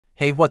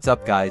Hey, what's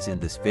up guys? In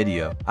this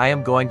video, I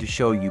am going to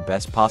show you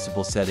best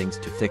possible settings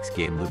to fix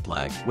game loop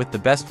lag with the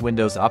best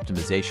Windows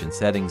optimization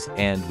settings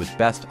and with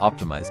best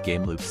optimized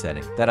game loop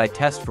setting that I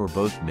test for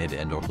both mid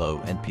and or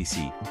low end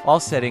PC. All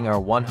settings are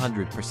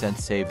 100%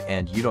 safe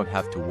and you don't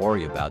have to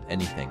worry about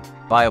anything.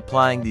 By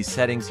applying these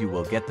settings you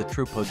will get the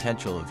true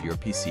potential of your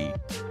PC.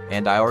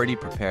 And I already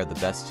prepared the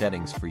best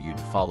settings for you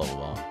to follow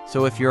along.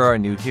 So if you are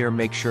new here,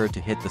 make sure to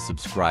hit the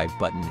subscribe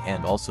button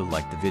and also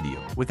like the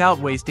video. Without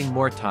wasting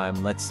more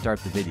time, let's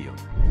start the video.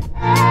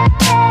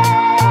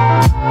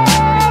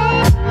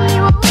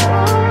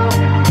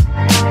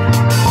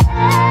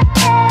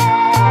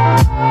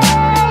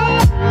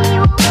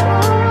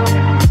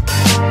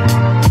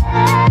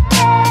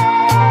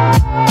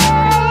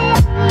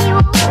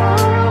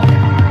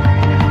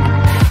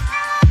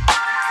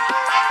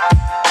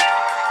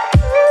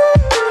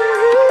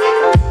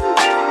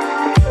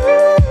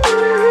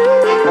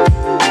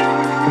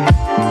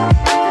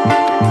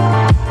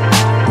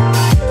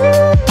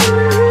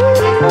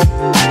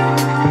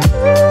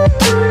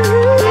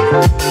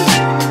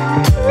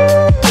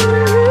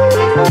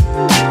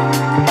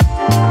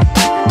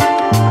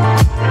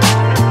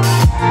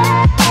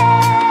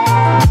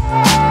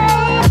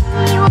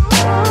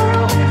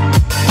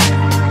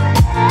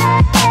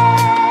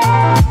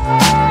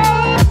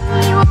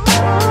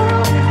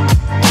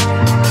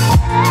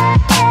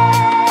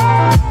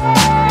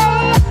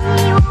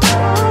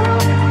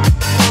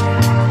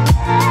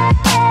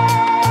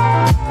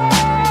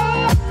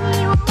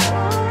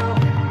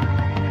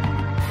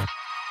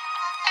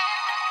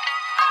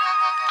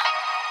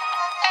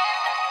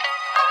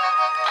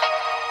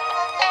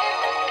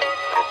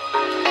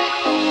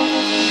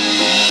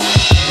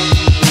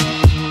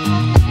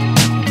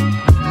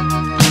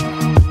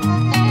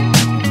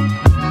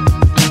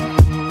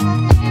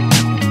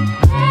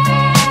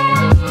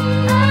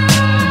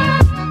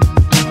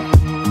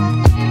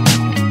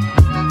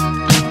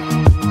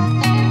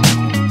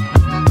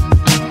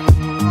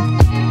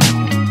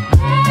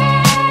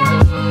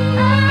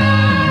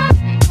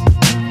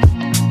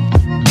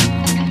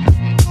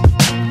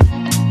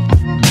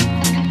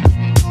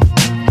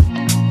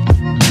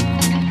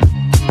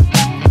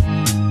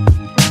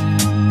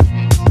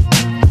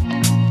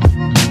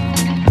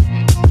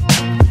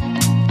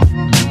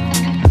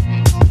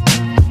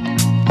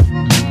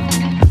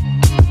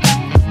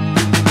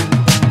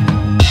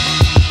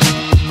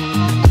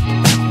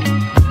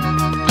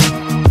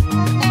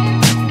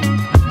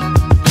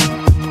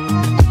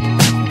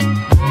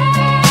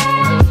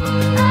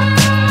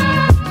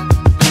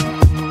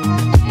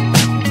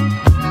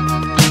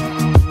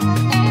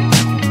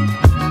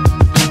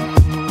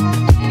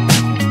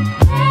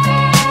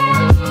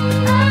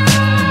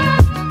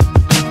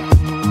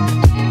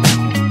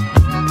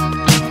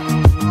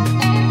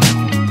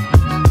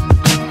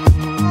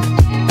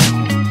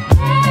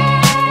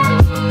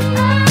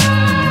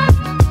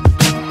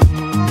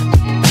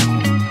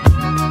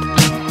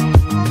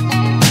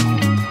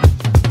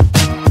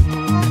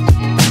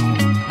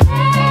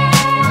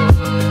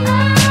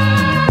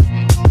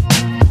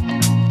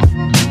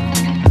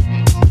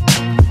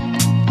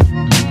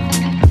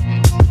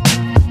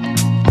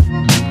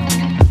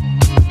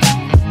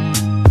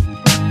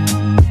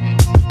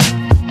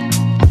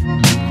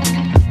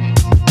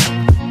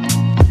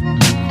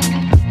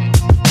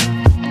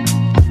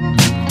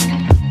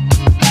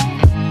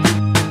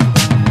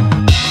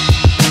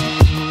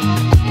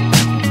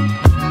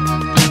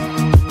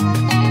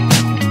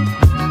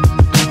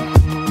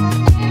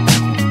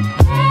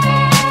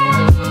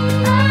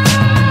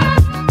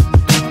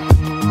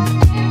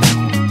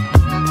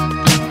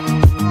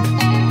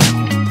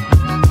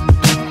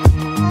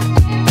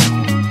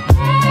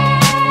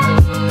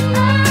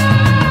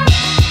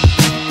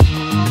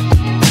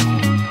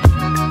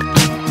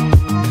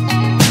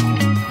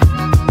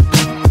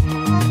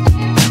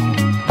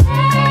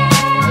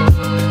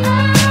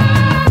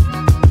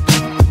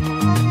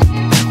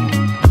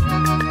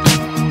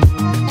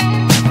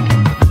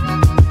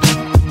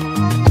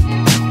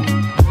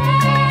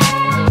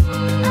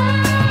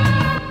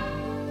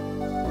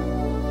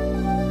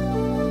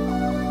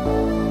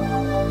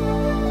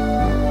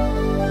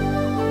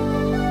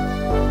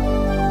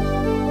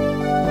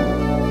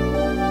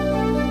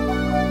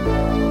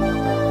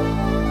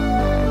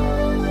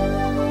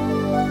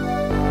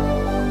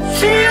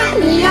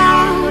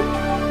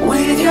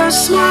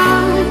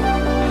 Smile.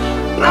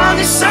 Now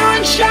the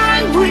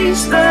sunshine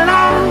brings the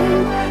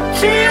light.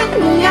 Fill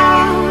me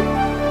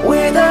out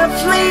with a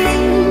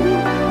flame.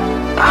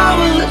 I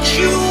will let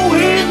you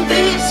in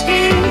this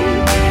game.